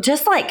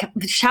 Just like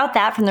shout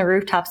that from the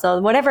rooftops though.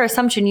 Whatever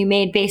assumption you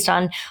made based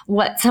on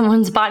what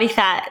someone's body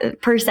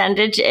fat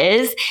percentage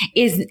is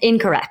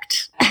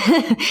incorrect.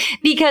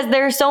 Because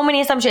there are so many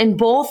assumptions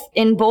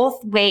in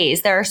both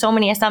ways. There are so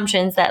many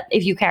assumptions that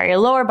if you carry a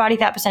lower body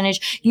fat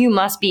percentage, you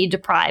must be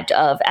deprived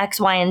of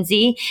X, Y, and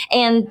Z.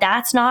 And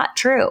that's not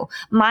true.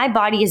 My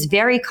body is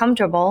very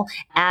comfortable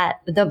at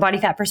the body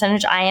fat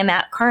percentage I am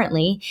at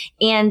currently.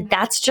 And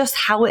that's just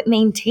how it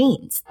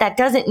maintains. That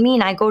doesn't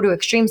mean I go to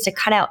extremes to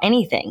cut out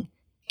anything.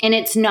 And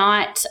it's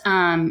not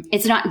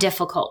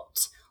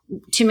difficult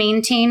to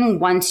maintain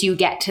once you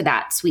get to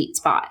that sweet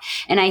spot.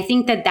 And I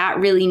think that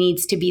really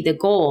needs to be the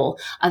goal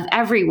of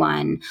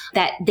everyone,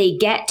 that they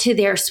get to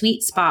their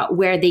sweet spot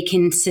where they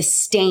can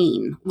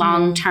sustain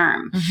long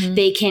term. Mm-hmm.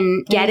 They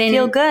can get in.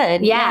 Feel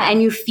good. Yeah.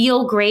 And you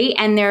feel great.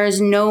 And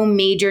there's no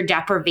major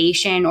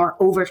deprivation or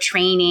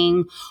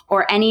overtraining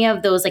or any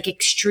of those like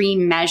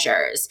extreme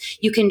measures.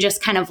 You can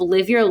just kind of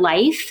live your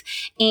life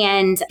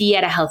and be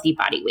at a healthy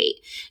body weight.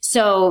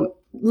 So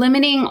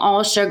limiting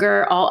all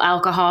sugar, all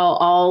alcohol,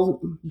 all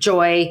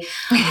joy,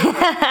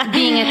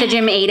 being at the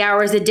gym 8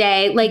 hours a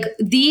day, like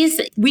these,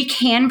 we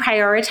can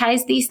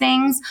prioritize these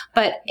things,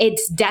 but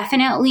it's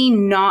definitely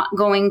not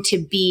going to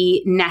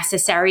be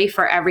necessary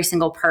for every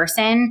single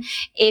person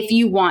if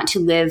you want to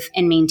live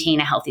and maintain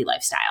a healthy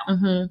lifestyle.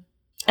 Mm-hmm.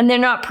 And they're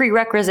not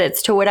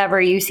prerequisites to whatever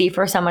you see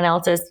for someone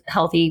else's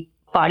healthy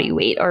body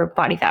weight or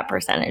body fat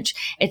percentage.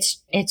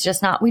 It's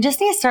just not. We just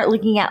need to start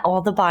looking at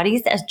all the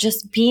bodies as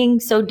just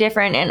being so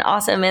different and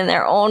awesome in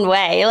their own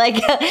way.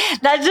 Like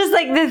that's just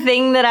like the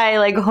thing that I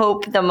like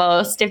hope the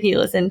most if you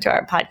listen to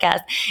our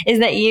podcast is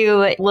that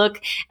you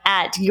look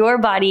at your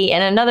body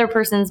and another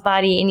person's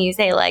body and you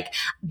say like,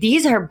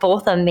 these are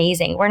both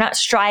amazing. We're not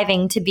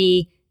striving to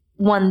be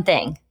one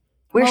thing.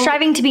 We're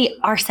striving to be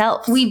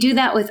ourselves. We do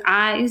that with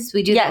eyes.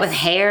 We do that with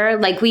hair.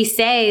 Like we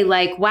say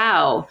like,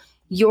 wow,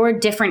 your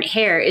different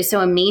hair is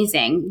so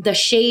amazing. The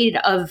shade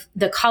of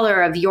the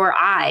color of your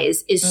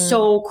eyes is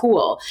so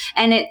cool.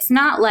 And it's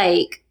not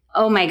like,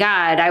 oh my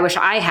God, I wish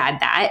I had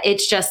that.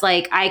 It's just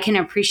like, I can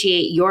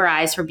appreciate your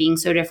eyes for being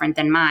so different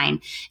than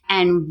mine.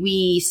 And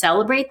we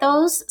celebrate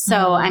those.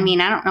 So, I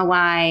mean, I don't know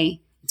why.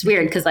 It's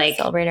weird because like,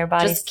 celebrate our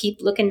bodies. Just keep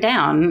looking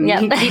down.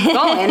 Yep. Keep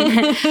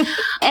going.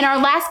 And our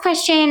last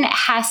question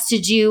has to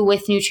do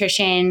with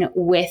nutrition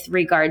with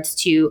regards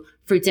to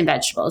fruits and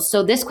vegetables.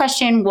 So this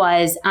question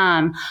was,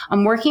 I'm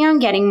working on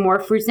getting more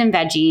fruits and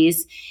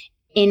veggies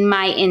in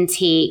my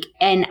intake,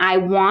 and I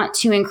want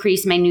to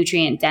increase my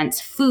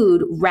nutrient-dense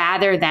food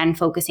rather than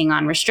focusing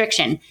on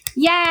restriction.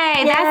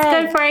 Yay! That's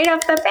good for right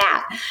off the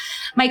bat.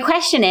 My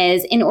question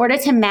is, in order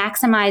to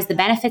maximize the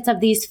benefits of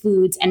these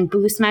foods and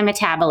boost my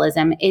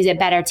metabolism, is it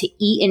better to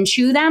eat and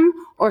chew them,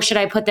 or should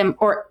I put them,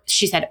 or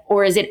she said,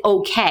 or is it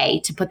okay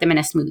to put them in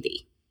a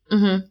smoothie?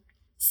 Mm-hmm.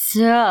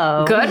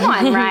 So good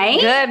one, right?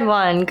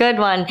 Good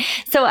one.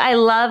 So I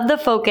love the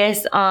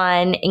focus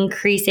on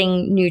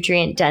increasing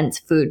nutrient dense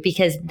food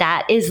because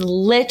that is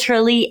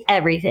literally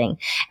everything.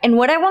 And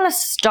what I want to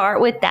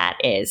start with that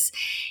is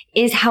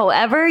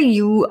however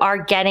you are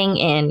getting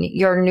in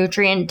your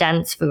nutrient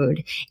dense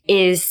food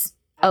is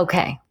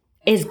okay.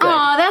 Is good.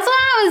 Oh, that's what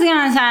I was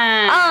gonna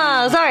say.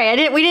 Oh,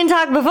 sorry. We didn't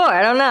talk before.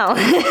 I don't know.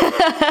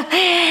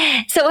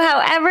 So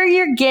however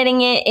you're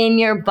getting it in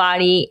your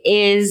body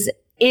is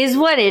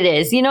what it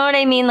is. You know what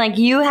I mean? Like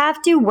you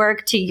have to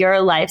work to your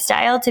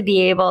lifestyle to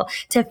be able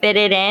to fit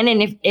it in.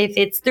 And if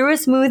it's through a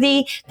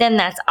smoothie, then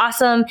that's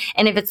awesome.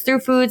 And if it's through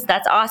foods,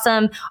 that's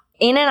awesome.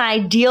 In an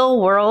ideal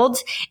world,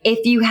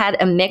 if you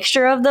had a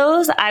mixture of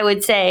those, I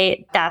would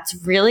say that's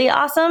really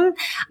awesome.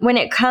 When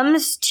it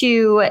comes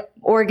to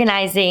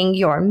organizing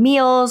your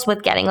meals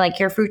with getting like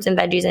your fruits and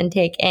veggies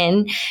intake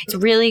in, it's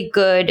really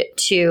good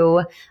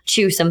to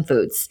chew some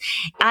foods.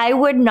 I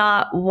would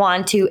not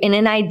want to, in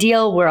an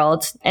ideal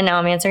world, and now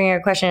I'm answering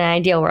your question, in an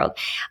ideal world,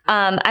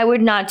 I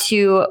would not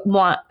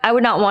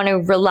want to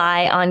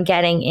rely on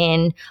getting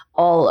in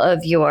all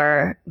of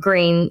your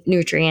green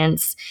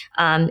nutrients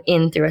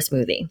in through a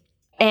smoothie.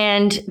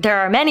 And there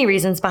are many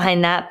reasons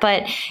behind that.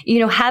 But,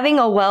 having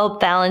a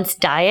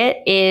well-balanced diet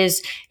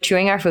is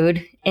chewing our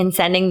food and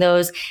sending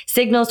those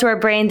signals to our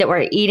brain that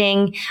we're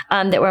eating,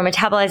 that we're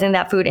metabolizing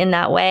that food in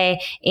that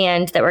way,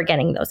 and that we're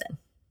getting those in.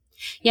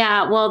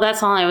 Yeah, well,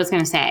 that's all I was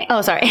going to say.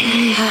 Oh, sorry.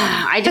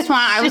 I was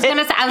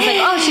like,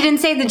 oh, she didn't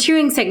say the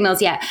chewing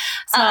signals yet.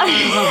 So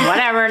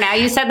whatever. Now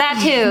you said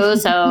that too.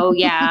 So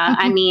yeah,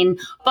 I mean,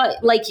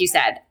 but like you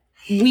said,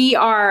 we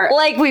are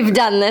like we've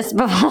done this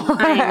before.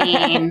 I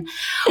mean,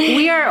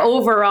 we are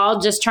overall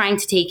just trying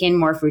to take in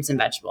more fruits and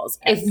vegetables.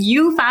 Yes. If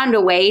you found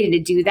a way to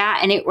do that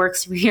and it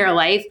works for your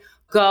life,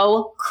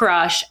 go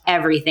crush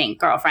everything,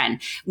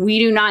 girlfriend. We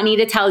do not need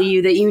to tell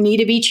you that you need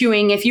to be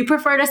chewing if you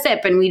prefer to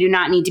sip, and we do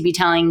not need to be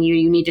telling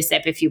you need to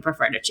sip if you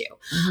prefer to chew.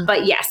 Mm-hmm.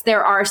 But yes,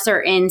 there are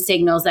certain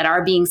signals that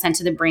are being sent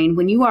to the brain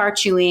when you are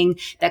chewing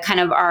that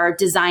kind of are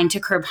designed to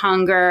curb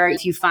hunger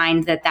if you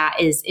find that that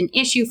is an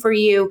issue for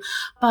you.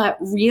 But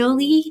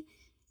really,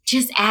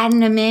 just adding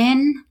them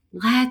in,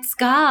 let's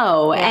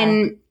go. Yeah.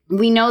 And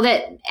we know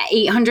that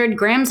 800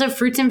 grams of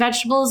fruits and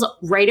vegetables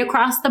right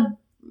across the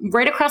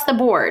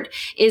board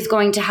is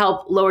going to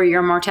help lower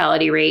your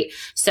mortality rate.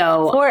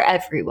 So for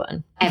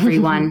everyone,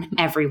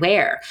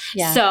 everywhere.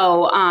 Yeah.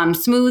 So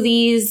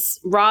smoothies,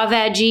 raw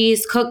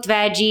veggies, cooked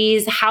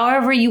veggies,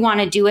 however you want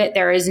to do it,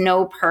 there is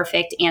no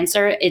perfect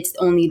answer. It's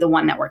only the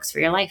one that works for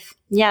your life.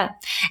 Yeah.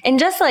 And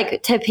just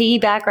like to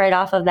piggyback right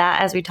off of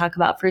that, as we talk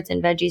about fruits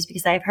and veggies,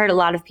 because I've heard a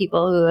lot of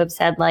people who have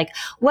said like,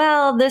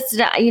 well, this,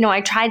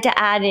 I tried to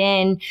add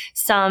in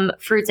some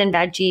fruits and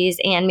veggies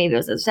and maybe it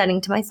was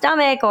upsetting to my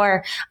stomach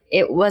or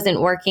it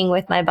wasn't working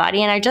with my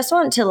body. And I just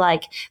want to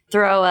like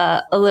throw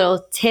a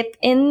little tip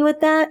in with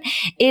that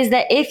is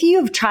that if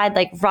you've tried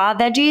like raw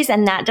veggies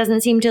and that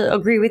doesn't seem to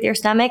agree with your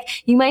stomach,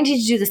 you might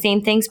need to do the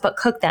same things, but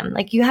cook them.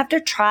 Like you have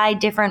to try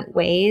different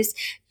ways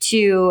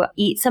to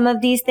eat some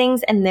of these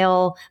things and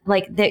they'll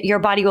your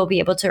body will be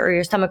able to, or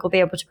your stomach will be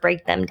able to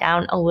break them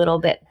down a little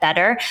bit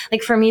better.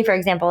 Like for me, for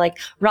example, like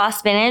raw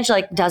spinach,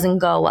 like doesn't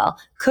go well.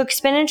 Cooked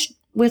spinach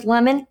with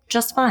lemon,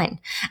 just fine.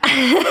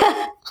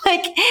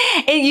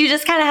 You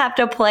just kind of have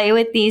to play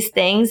with these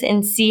things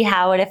and see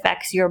how it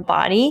affects your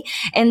body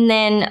and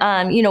then,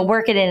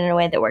 work it in a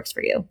way that works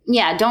for you.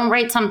 Yeah. Don't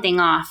write something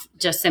off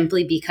just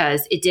simply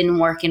because it didn't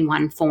work in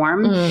one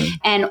form.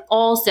 And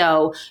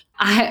also,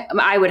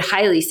 I would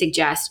highly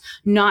suggest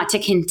not to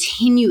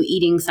continue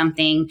eating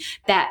something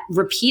that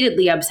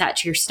repeatedly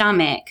upsets your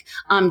stomach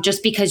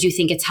just because you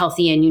think it's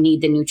healthy and you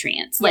need the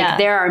nutrients. Like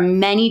there are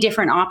many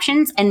different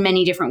options and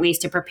many different ways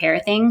to prepare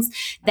things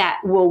that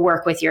will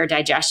work with your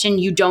digestion.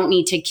 You don't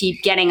need to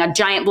keep getting a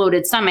giant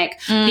bloated stomach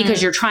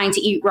because you're trying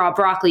to eat raw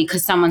broccoli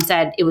because someone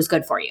said it was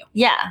good for you.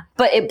 Yeah,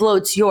 but it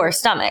bloats your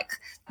stomach.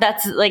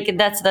 That's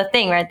the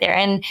thing right there.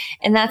 And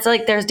that's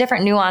like, there's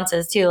different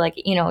nuances too. Like,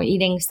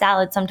 eating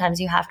salad, sometimes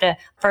you have to,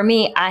 for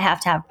me, I have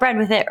to have bread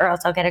with it or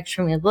else I'll get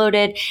extremely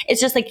bloated. It's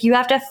just like, you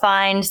have to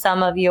find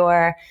some of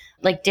your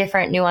like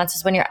different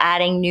nuances when you're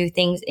adding new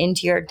things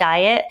into your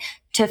diet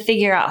to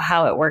figure out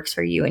how it works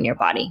for you and your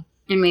body.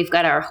 And we've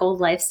got our whole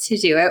lives to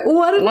do it.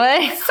 What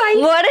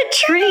a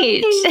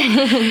treat.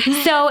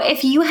 So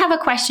if you have a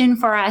question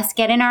for us,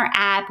 get in our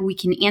app. We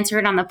can answer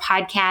it on the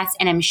podcast.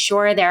 And I'm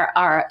sure there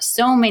are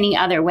so many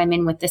other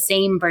women with the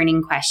same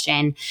burning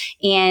question.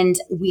 And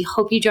we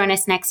hope you join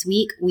us next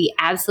week. We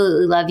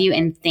absolutely love you.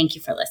 And thank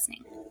you for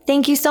listening.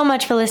 Thank you so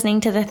much for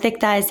listening to the Thick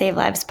Thighs Save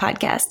Lives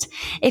podcast.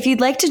 If you'd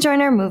like to join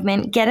our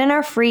movement, get in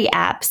our free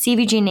app,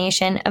 CVG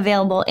Nation,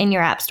 available in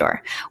your app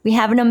store. We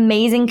have an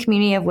amazing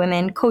community of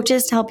women,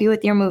 coaches to help you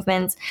with your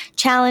movements,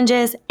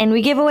 challenges, and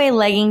we give away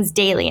leggings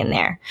daily in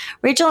there.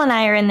 Rachel and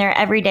I are in there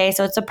every day,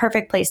 so it's a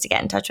perfect place to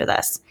get in touch with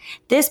us.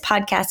 This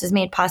podcast is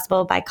made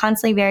possible by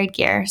Constantly Varied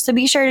Gear, so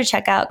be sure to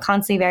check out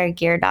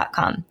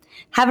constantlyvariedgear.com.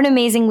 Have an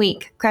amazing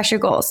week. Crush your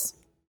goals.